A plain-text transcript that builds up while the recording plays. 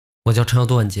我叫陈晓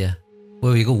多万杰，我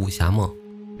有一个武侠梦，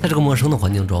在这个陌生的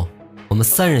环境中，我们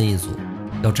3人一组，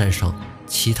要战胜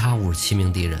其他57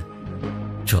名敌人，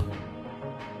这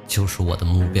就是我的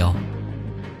目标。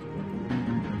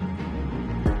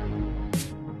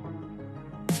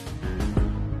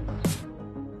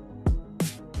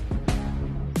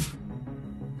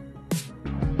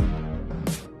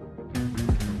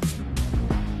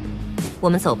我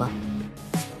们走吧。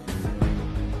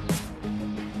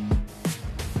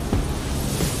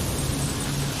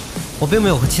我并没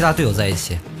有和其他队友在一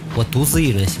起，我独自一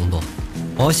人行动。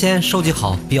我要先收集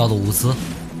好必要的物资，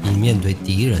以面对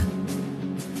敌人。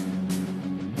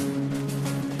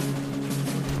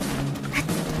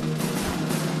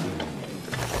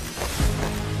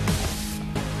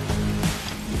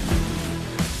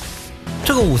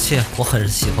这个武器我很是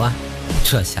喜欢，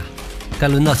这下该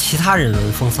轮到其他人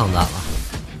闻风丧胆了。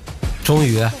终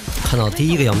于看到第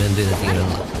一个要面对的敌人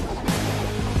了。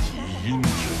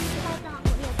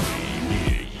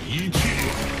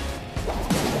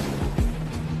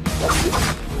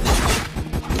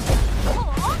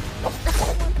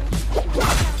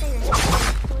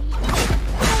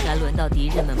该轮到敌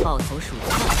人们抱头鼠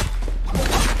窜。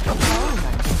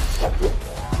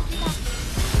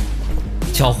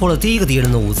缴获了第一个敌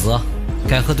人的物资，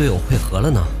该和队友会合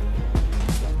了呢。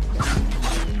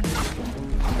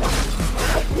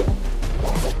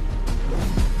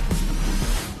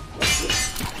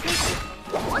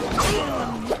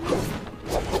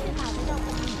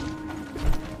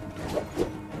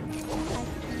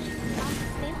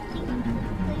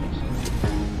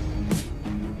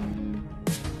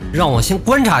让我先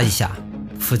观察一下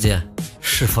附近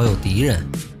是否有敌人。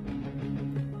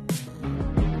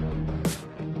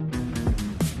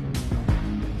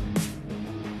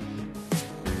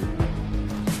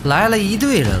来了一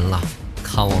队人了，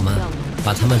看我们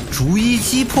把他们逐一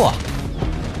击破。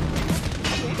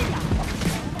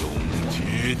冻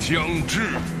结将至。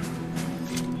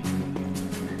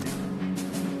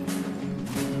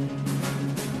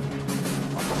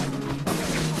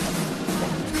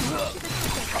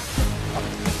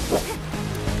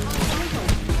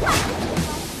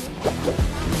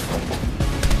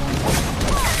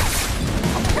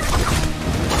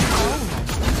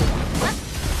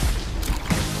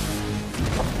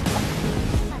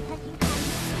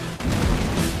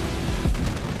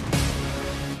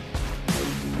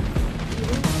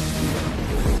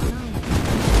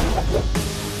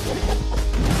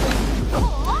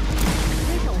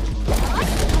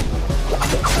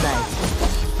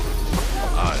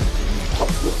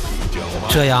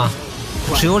这样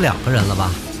只有2个人了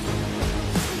吧？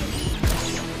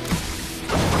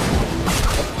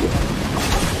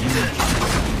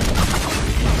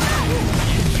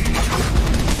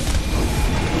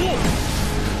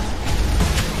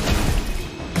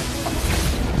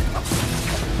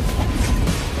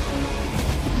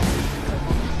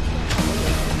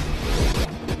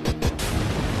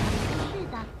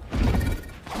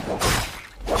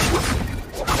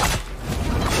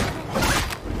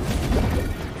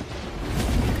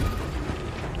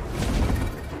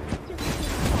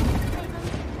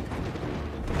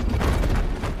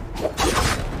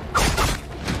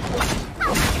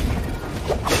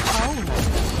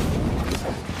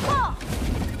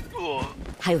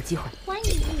还有机会！欢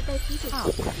迎你的提醒号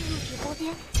进入直播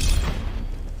间。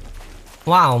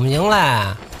哇，我们赢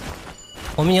了！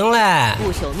我们赢了！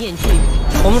不朽面具，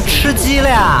我们吃鸡了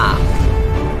呀！